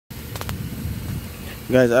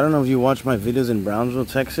Guys, I don't know if you watch my videos in Brownsville,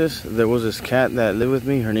 Texas. There was this cat that lived with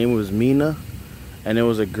me. Her name was Mina, and it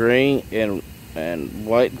was a gray and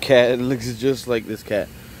white cat. It looks just like this cat.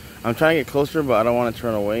 I'm trying to get closer, but I don't want to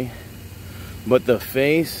turn away. But the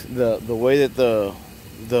face, the way that the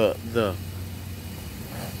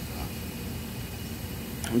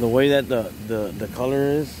way that the color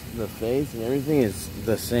is, the face and everything is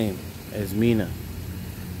the same as Mina.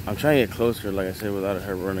 I'm trying to get closer, like I said, without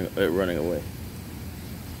her running away.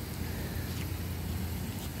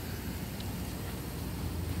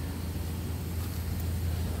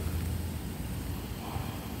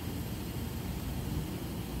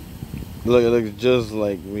 Look, it looks just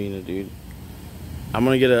like Mina, dude. I'm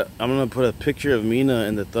gonna put a picture of Mina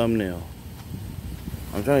in the thumbnail.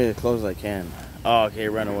 I'm trying to get as close as I can. Oh, okay, it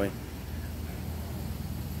ran away.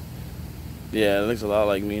 Yeah, it looks a lot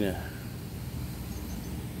like Mina.